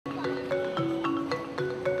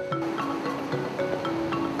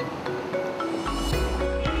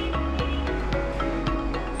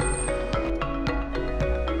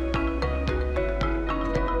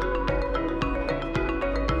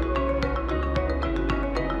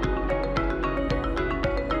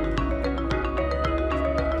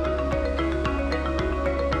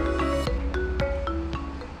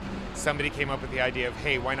somebody came up with the idea of,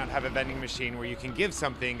 hey, why not have a vending machine where you can give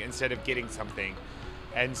something instead of getting something?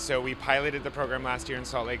 And so we piloted the program last year in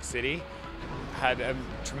Salt Lake City, had a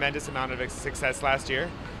tremendous amount of success last year,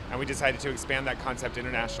 and we decided to expand that concept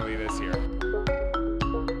internationally this year.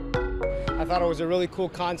 I thought it was a really cool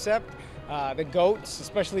concept. The goats,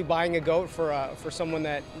 especially buying a goat for someone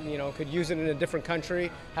that could use it in a different country,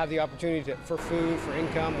 have the opportunity for food, for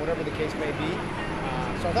income, whatever the case may be.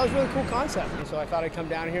 So I thought it was a really cool concept, and so I thought I'd come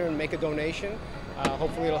down here and make a donation.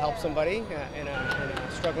 Hopefully it'll help somebody in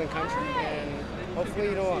a struggling country, and hopefully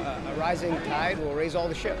a rising tide will raise all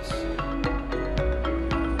the ships.